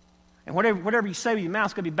 And whatever you say with your mouth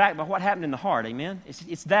is going to be backed by what happened in the heart. Amen?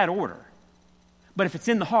 It's that order. But if it's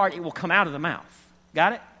in the heart, it will come out of the mouth.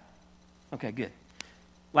 Got it? Okay, good.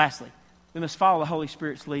 Lastly, we must follow the Holy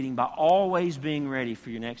Spirit's leading by always being ready for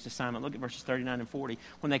your next assignment. Look at verses 39 and 40.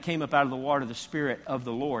 When they came up out of the water, the Spirit of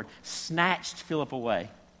the Lord snatched Philip away.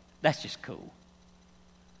 That's just cool.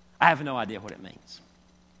 I have no idea what it means.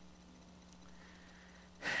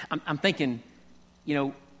 I'm thinking,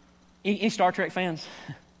 any Star Trek fans?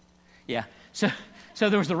 Yeah. So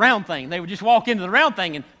there was the round thing. They would just walk into the round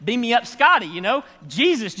thing and beam me up Scotty,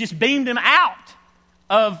 Jesus just beamed him out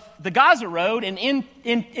of the Gaza Road and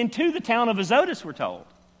into the town of Azotus, we're told.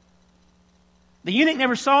 The eunuch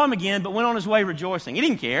never saw him again, but went on his way rejoicing. He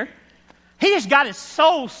didn't care. He just got his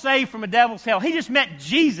soul saved from a devil's hell. He just met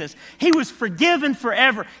Jesus. He was forgiven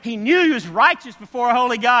forever. He knew he was righteous before a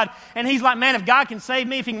holy God. And he's like, man, if God can save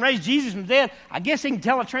me, if he can raise Jesus from the dead, I guess he can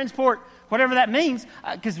teletransport, whatever that means,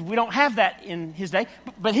 because we don't have that in his day.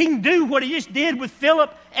 But he can do what he just did with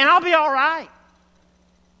Philip, and I'll be all right.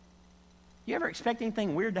 You ever expect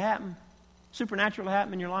anything weird to happen? Supernatural to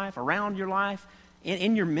happen in your life, around your life,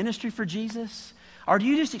 in your ministry for Jesus? Or do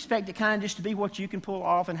you just expect it kind of just to be what you can pull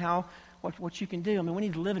off and what you can do? I mean, we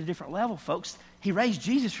need to live at a different level, folks. He raised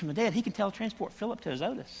Jesus from the dead. He can teletransport Philip to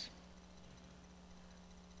Azotus.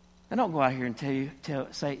 Now, don't go out here and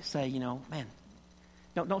say, you know, man,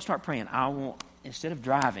 don't start praying. Instead of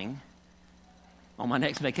driving on my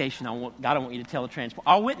next vacation, I want you to teletransport.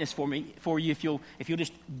 I'll witness for you if you'll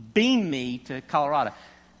just beam me to Colorado.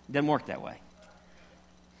 It doesn't work that way.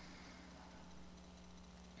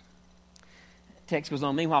 Text goes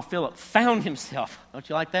on. Meanwhile, Philip found himself. Don't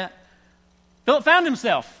you like that? Philip found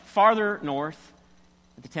himself farther north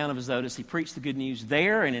at the town of Azotus. He preached the good news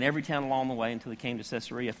there and in every town along the way until he came to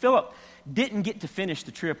Caesarea. Philip didn't get to finish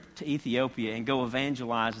the trip to Ethiopia and go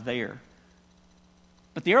evangelize there.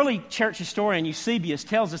 But the early church historian Eusebius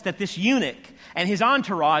tells us that this eunuch and his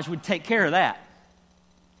entourage would take care of that.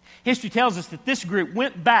 History tells us that this group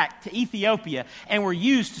went back to Ethiopia and were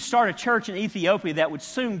used to start a church in Ethiopia that would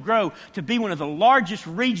soon grow to be one of the largest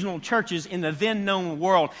regional churches in the then known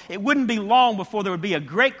world. It wouldn't be long before there would be a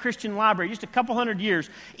great Christian library, just a couple hundred years,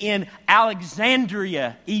 in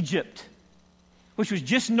Alexandria, Egypt, which was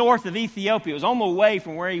just north of Ethiopia. It was on the way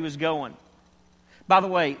from where he was going. By the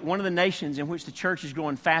way, one of the nations in which the church is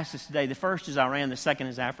growing fastest today, the first is Iran, the second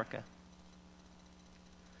is Africa.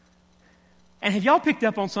 And have y'all picked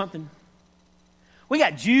up on something? We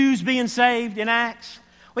got Jews being saved in Acts.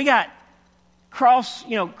 We got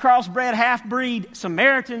crossbred, half-breed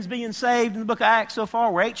Samaritans being saved in the book of Acts so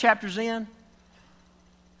far. We're 8 chapters in.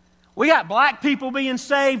 We got black people being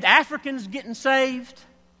saved, Africans getting saved.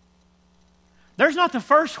 There's not the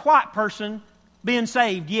first white person being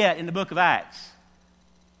saved yet in the book of Acts.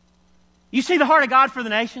 You see the heart of God for the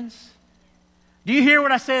nations? Do you hear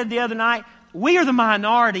what I said the other night? We are the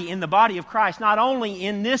minority in the body of Christ, not only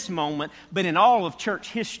in this moment, but in all of church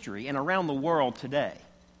history and around the world today.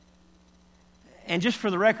 And just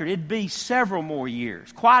for the record, it'd be several more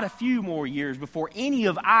years, quite a few more years, before any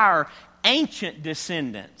of our ancient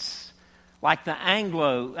descendants, like the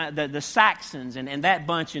the Saxons and that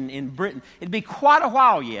bunch in Britain, it'd be quite a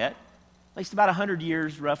while yet, at least about 100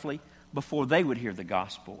 years roughly, before they would hear the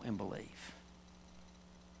gospel and believe.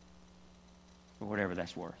 For whatever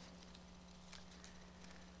that's worth.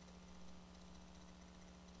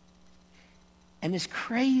 And this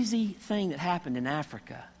crazy thing that happened in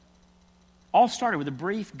Africa all started with a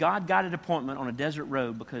brief God-guided appointment on a desert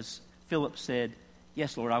road because Philip said,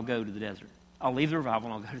 yes, Lord, I'll go to the desert. I'll leave the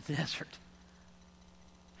revival and I'll go to the desert.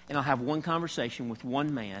 And I'll have one conversation with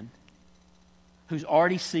one man who's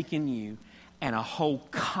already seeking you, and a whole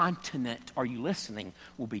continent, are you listening,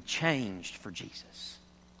 will be changed for Jesus.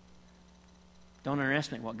 Don't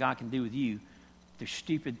underestimate what God can do with you through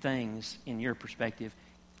stupid things in your perspective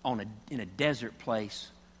in a desert place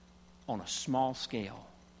on a small scale.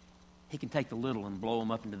 He can take the little and blow them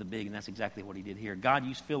up into the big, and that's exactly what he did here. God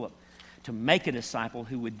used Philip to make a disciple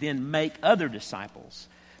who would then make other disciples.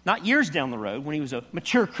 Not years down the road, when he was a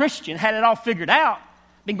mature Christian, had it all figured out,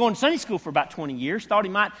 been going to Sunday school for about 20 years, thought he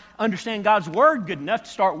might understand God's word good enough to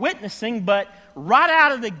start witnessing, but right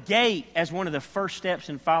out of the gate, as one of the first steps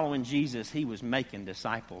in following Jesus, he was making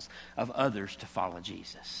disciples of others to follow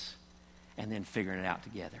Jesus. And then figuring it out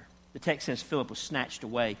together. The text says Philip was snatched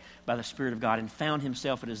away by the Spirit of God and found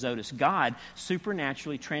himself at Azotus. God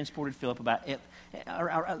supernaturally transported Philip about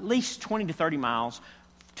at least 20 to 30 miles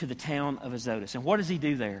to the town of Azotus. And what does he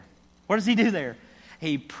do there? What does he do there?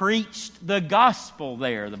 He preached the gospel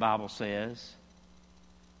there, the Bible says.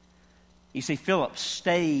 You see, Philip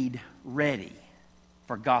stayed ready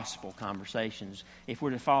for gospel conversations. If we're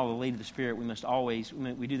to follow the lead of the Spirit,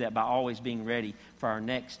 we do that by always being ready for our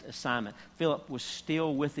next assignment. Philip was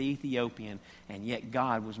still with the Ethiopian, and yet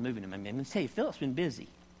God was moving him. I mean, I'm going to tell you, Philip's been busy.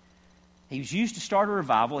 He was used to start a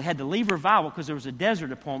revival. He had to leave revival because there was a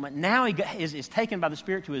desert appointment. Now he is taken by the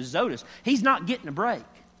Spirit to Azotus. He's not getting a break.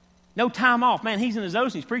 No time off. Man, he's in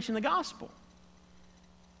Azotus. He's preaching the gospel.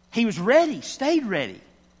 He was ready, stayed ready.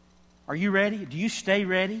 Are you ready? Do you stay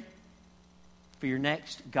ready for your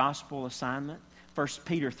next gospel assignment? 1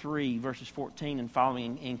 Peter 3, verses 14 and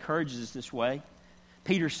following encourages us this way.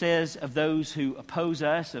 Peter says of those who oppose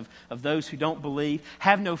us, of those who don't believe,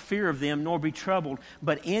 have no fear of them, nor be troubled,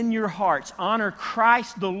 but in your hearts honor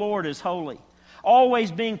Christ the Lord as holy,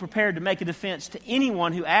 always being prepared to make a defense to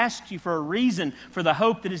anyone who asks you for a reason for the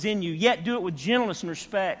hope that is in you, yet do it with gentleness and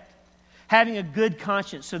respect, having a good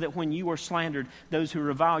conscience, so that when you are slandered, those who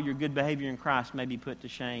revile your good behavior in Christ may be put to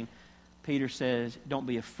shame. Peter says, don't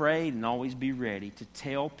be afraid and always be ready to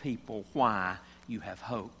tell people why you have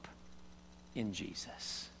hope in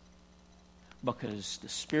Jesus. because the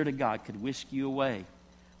Spirit of God could whisk you away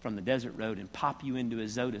from the desert road and pop you into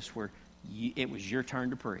Azotus where it was your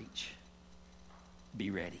turn to preach.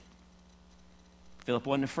 Be ready. Philip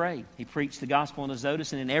wasn't afraid. He preached the gospel in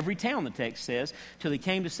Azotus and in every town, the text says, till he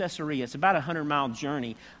came to Caesarea. It's about a 100-mile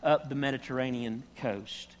journey up the Mediterranean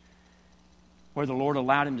coast, where the Lord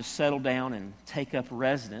allowed him to settle down and take up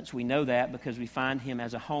residence. We know that because we find him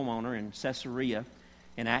as a homeowner in Caesarea.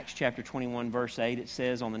 In Acts chapter 21, verse 8, it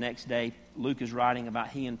says, on the next day, Luke is writing about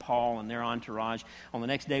he and Paul and their entourage. On the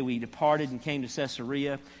next day, we departed and came to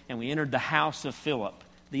Caesarea, and we entered the house of Philip,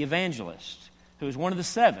 the evangelist, who was one of the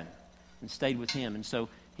 7, and stayed with him. And so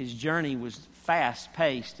his journey was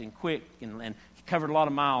fast-paced and quick, and he covered a lot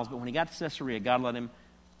of miles. But when he got to Caesarea, God let him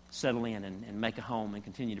settle in and make a home and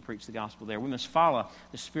continue to preach the gospel there. We must follow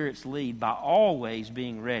the Spirit's lead by always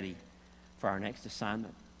being ready for our next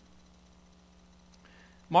assignment.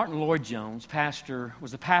 Martin Lloyd-Jones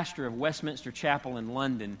was the pastor of Westminster Chapel in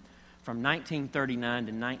London from 1939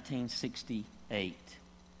 to 1968.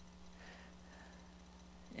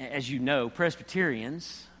 As you know,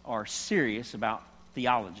 Presbyterians are serious about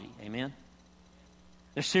theology. Amen?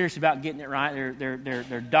 They're serious about getting it right.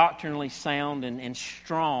 They're doctrinally sound and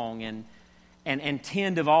strong and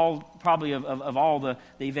tend of all the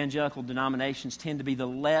evangelical denominations tend to be the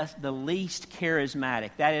least charismatic.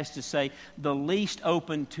 That is to say, the least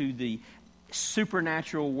open to the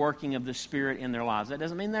supernatural working of the Spirit in their lives. That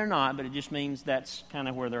doesn't mean they're not, but it just means that's kind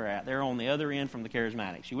of where they're at. They're on the other end from the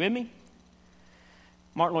charismatics. You with me?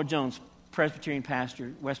 Martin Lloyd-Jones, Presbyterian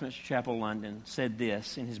pastor, Westminster Chapel, London, said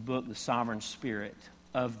this in his book, The Sovereign Spirit,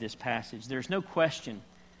 of this passage. There's no question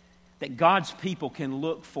that God's people can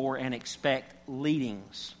look for and expect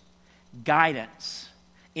leadings, guidance,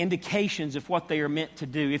 indications of what they are meant to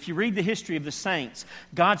do. If you read the history of the saints,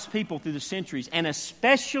 God's people through the centuries, and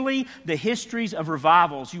especially the histories of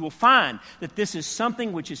revivals, you will find that this is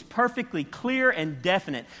something which is perfectly clear and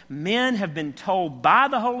definite. Men have been told by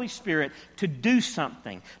the Holy Spirit to do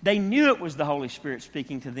something. They knew it was the Holy Spirit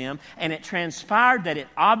speaking to them, and it transpired that it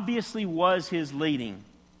obviously was His leading.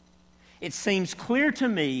 It seems clear to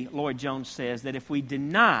me, Lloyd-Jones says, that if we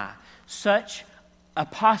deny such a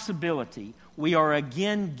possibility, we are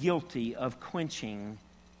again guilty of quenching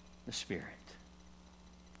the Spirit.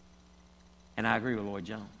 And I agree with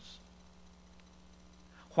Lloyd-Jones.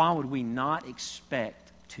 Why would we not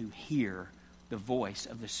expect to hear the voice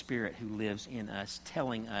of the Spirit who lives in us,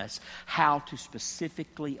 telling us how to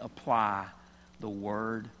specifically apply the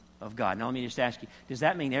Word of God? Now let me just ask you, does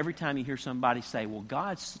that mean every time you hear somebody say, well,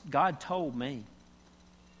 God told me?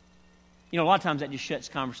 You know, a lot of times that just shuts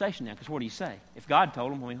conversation down, because what do you say? If God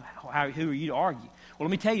told them, who are you to argue? Well, let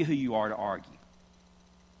me tell you who you are to argue.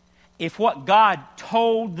 If what God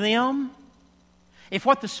told them, if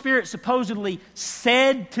what the Spirit supposedly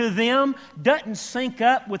said to them doesn't sync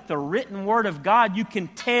up with the written Word of God, you can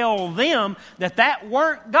tell them that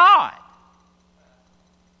weren't God.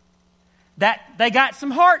 That they got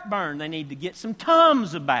some heartburn they need to get some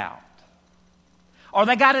Tums about. Or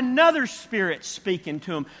they got another spirit speaking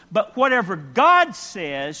to them. But whatever God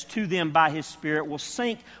says to them by His Spirit will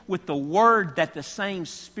sync with the Word that the same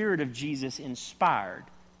Spirit of Jesus inspired.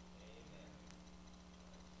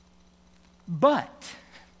 But,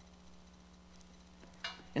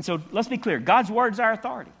 and so let's be clear, God's Word is our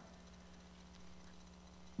authority.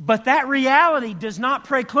 But that reality does not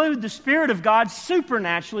preclude the Spirit of God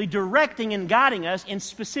supernaturally directing and guiding us in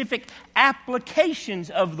specific applications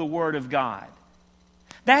of the Word of God.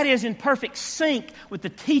 That is in perfect sync with the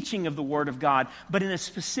teaching of the Word of God, but in a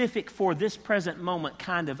specific, for this present moment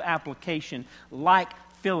kind of application, like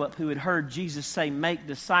Philip, who had heard Jesus say, make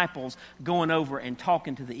disciples, going over and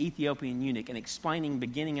talking to the Ethiopian eunuch and explaining,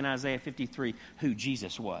 beginning in Isaiah 53, who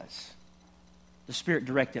Jesus was. The Spirit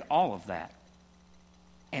directed all of that.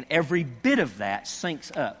 And every bit of that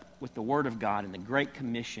syncs up with the Word of God and the Great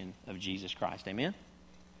Commission of Jesus Christ. Amen?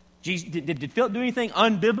 Did Philip do anything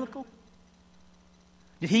unbiblical?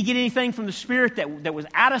 Did he get anything from the Spirit that was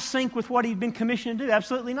out of sync with what he'd been commissioned to do?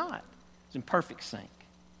 Absolutely not. It was in perfect sync.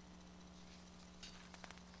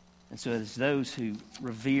 And so as those who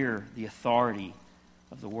revere the authority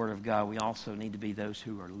of the Word of God, we also need to be those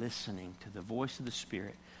who are listening to the voice of the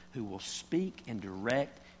Spirit, who will speak and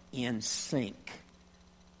direct in sync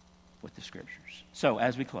with the Scriptures. So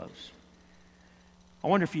as we close, I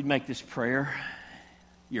wonder if you'd make this prayer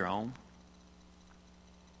your own.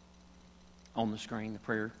 On the screen, the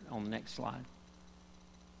prayer on the next slide.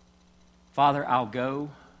 Father, I'll go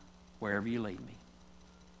wherever you lead me.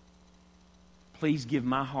 Please give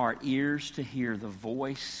my heart ears to hear the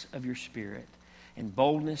voice of your Spirit and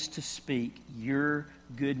boldness to speak your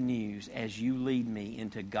good news as you lead me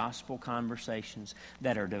into gospel conversations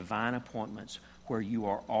that are divine appointments where you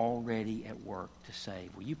are already at work to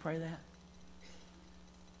save. Will you pray that?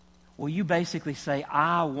 Will you basically say,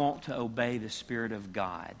 I want to obey the Spirit of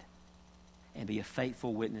God and be a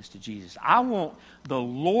faithful witness to Jesus? I want the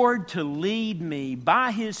Lord to lead me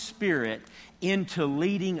by His Spirit into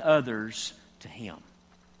leading others to Him.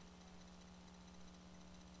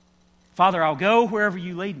 Father, I'll go wherever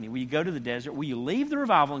you lead me. Will you go to the desert? Will you leave the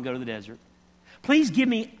revival and go to the desert? Please give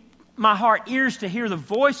me, my heart, ears to hear the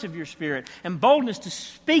voice of your Spirit and boldness to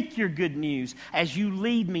speak your good news as you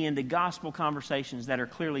lead me into gospel conversations that are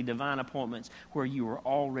clearly divine appointments where you are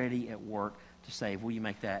already at work to save. Will you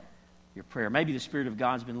make that your prayer? Maybe the Spirit of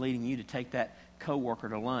God's been leading you to take that coworker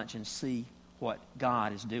to lunch and see what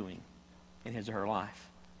God is doing in his or her life.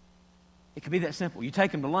 It could be that simple. You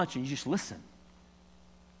take them to lunch and you just listen.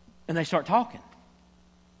 And they start talking.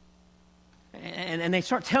 And they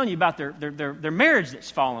start telling you about their marriage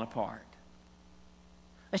that's fallen apart.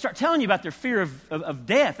 They start telling you about their fear of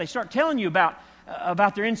death. They start telling you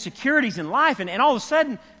about their insecurities in life. And all of a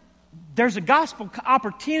sudden, there's a gospel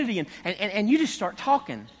opportunity. And you just start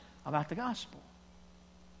talking about the gospel.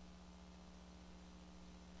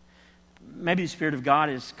 Maybe the Spirit of God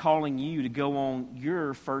is calling you to go on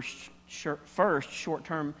your first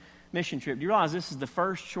short-term mission trip. Do you realize this is the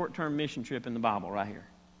first short-term mission trip in the Bible right here?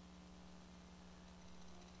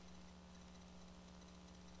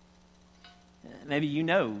 Maybe you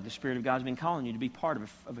know the Spirit of God's been calling you to be part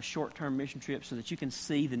of a short-term mission trip so that you can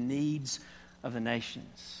see the needs of the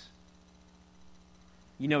nations.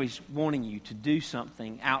 You know He's wanting you to do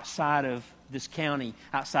something outside of this county,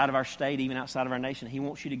 outside of our state, even outside of our nation. He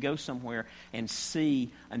wants you to go somewhere and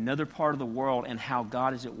see another part of the world and how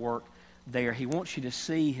God is at work there. He wants you to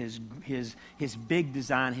see His big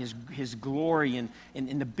design, His glory in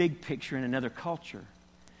the big picture in another culture.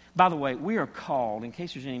 By the way, we are called, in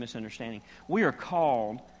case there's any misunderstanding, we are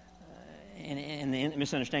called, and the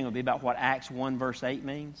misunderstanding will be about what Acts 1 verse 8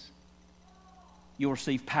 means. You'll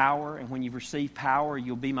receive power, and when you've received power,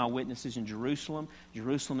 you'll be my witnesses in Jerusalem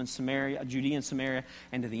and Samaria, Judea and Samaria,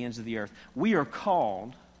 and to the ends of the earth. We are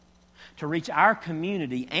called to reach our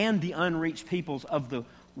community and the unreached peoples of the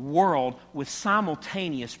world with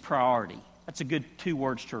simultaneous priority. That's a good 2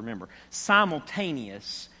 words to remember.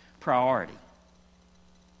 Simultaneous priority.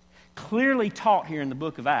 Clearly taught here in the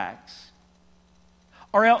book of Acts.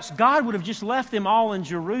 Or else God would have just left them all in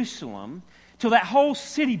Jerusalem till that whole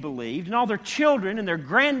city believed, and all their children and their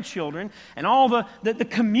grandchildren and all the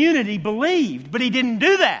community believed. But He didn't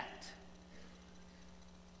do that.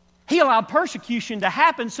 He allowed persecution to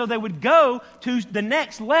happen so they would go to the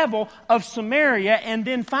next level of Samaria and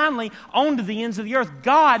then finally on to the ends of the earth.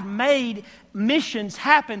 God made missions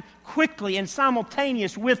happen quickly and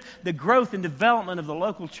simultaneous with the growth and development of the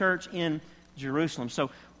local church in Jerusalem. So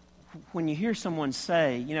when you hear someone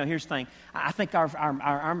say, here's the thing, I think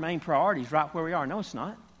our main priority is right where we are. No, it's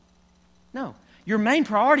not. No. Your main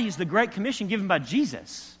priority is the Great Commission given by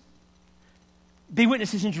Jesus. Be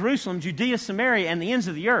witnesses in Jerusalem, Judea, Samaria, and the ends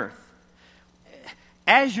of the earth.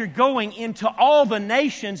 As you're going into all the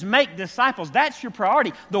nations, make disciples. That's your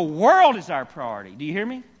priority. The world is our priority. Do you hear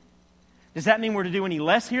me? Does that mean we're to do any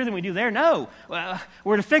less here than we do there? No.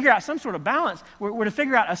 We're to figure out some sort of balance. We're to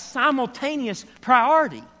figure out a simultaneous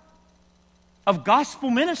priority of gospel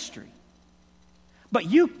ministry. But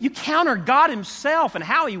you counter God Himself and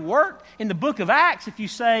how He worked in the book of Acts if you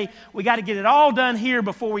say, we got to get it all done here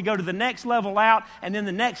before we go to the next level out and then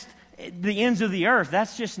the ends of the earth.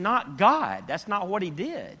 That's just not God. That's not what He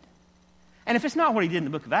did. And if it's not what He did in the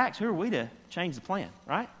book of Acts, who are we to change the plan,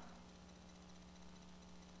 right?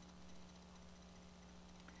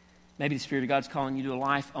 Maybe the Spirit of God's calling you to a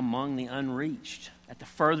life among the unreached, at the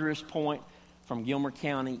furthest point from Gilmer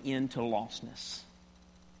County into lostness,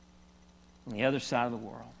 on the other side of the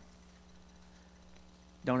world.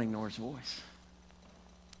 Don't ignore His voice.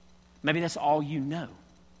 Maybe that's all you know.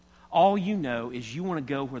 All you know is you want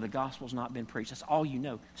to go where the gospel's not been preached. That's all you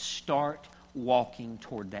know. Start walking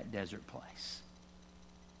toward that desert place.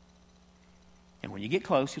 And when you get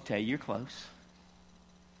close, He'll tell you you're close.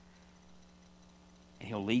 And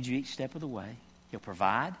He'll lead you each step of the way. He'll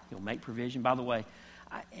provide. He'll make provision. By the way,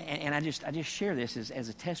 I just share this as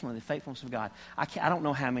a testimony of the faithfulness of God. I don't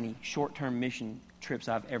know how many short-term mission trips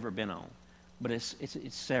I've ever been on, but it's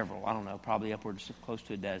several. I don't know, probably upwards of close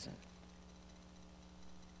to a dozen.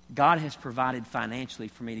 God has provided financially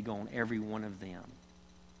for me to go on every one of them.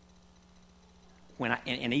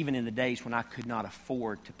 And even in the days when I could not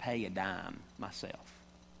afford to pay a dime myself.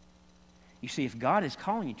 You see, if God is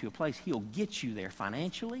calling you to a place, He'll get you there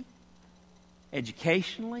financially.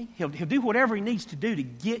 educationally. He'll do whatever He needs to do to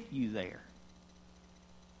get you there.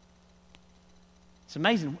 It's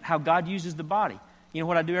amazing how God uses the body. You know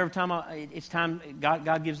what I do every time it's time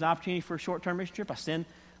God gives an opportunity for a short-term mission trip? I send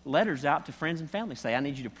letters out to friends and family. Say, I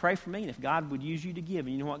need you to pray for me, and if God would use you to give.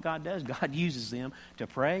 And you know what God does? God uses them to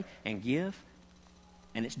pray and give,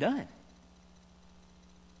 and it's done.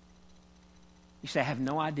 You say, I have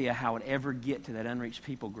no idea how I would ever get to that unreached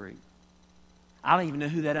people group. I don't even know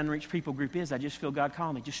who that unreached people group is. I just feel God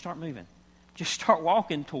calling me. Just start moving. Just start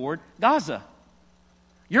walking toward Gaza.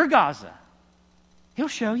 Your Gaza. He'll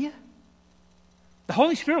show you. The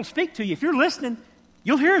Holy Spirit will speak to you. If you're listening,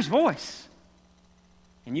 you'll hear His voice.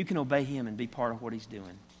 And you can obey Him and be part of what He's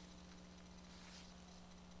doing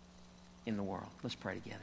in the world. Let's pray together.